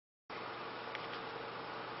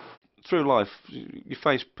through life, you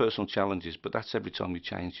face personal challenges, but that's every time you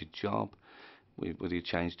change your job, whether you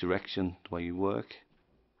change direction, the way you work.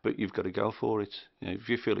 But you've got to go for it. You know, if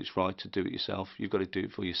you feel it's right to do it yourself, you've got to do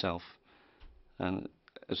it for yourself. And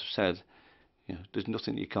as I've said, you know, there's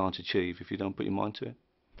nothing you can't achieve if you don't put your mind to it.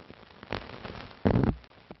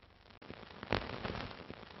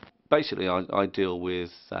 Basically, I deal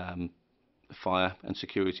with fire and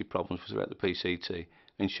security problems throughout the PCT,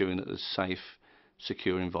 ensuring that there's safe,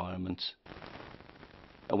 secure environment.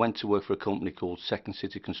 I went to work for a company called Second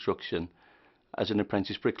City Construction as an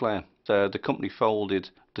apprentice bricklayer. So the company folded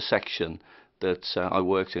the section that I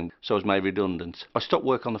worked in, so I was made redundant. I stopped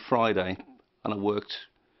work on the Friday and I worked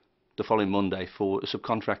the following Monday for a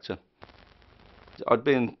subcontractor. I'd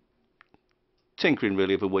been tinkering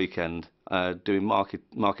really over a weekend, doing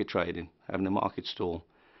market trading, having a market stall,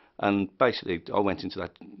 and basically I went into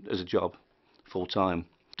that as a job full time.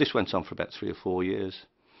 This went on for about 3 or 4 years.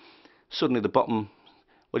 Suddenly the bottom,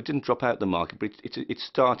 well, it didn't drop out the market, but it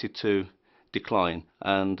started to decline,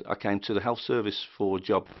 and I came to the health service for a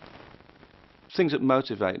job. Things that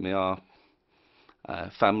motivate me are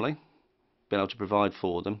family, being able to provide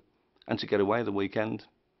for them, and to get away the weekend.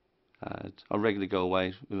 I regularly go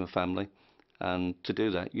away with my family, and to do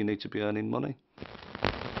that you need to be earning money.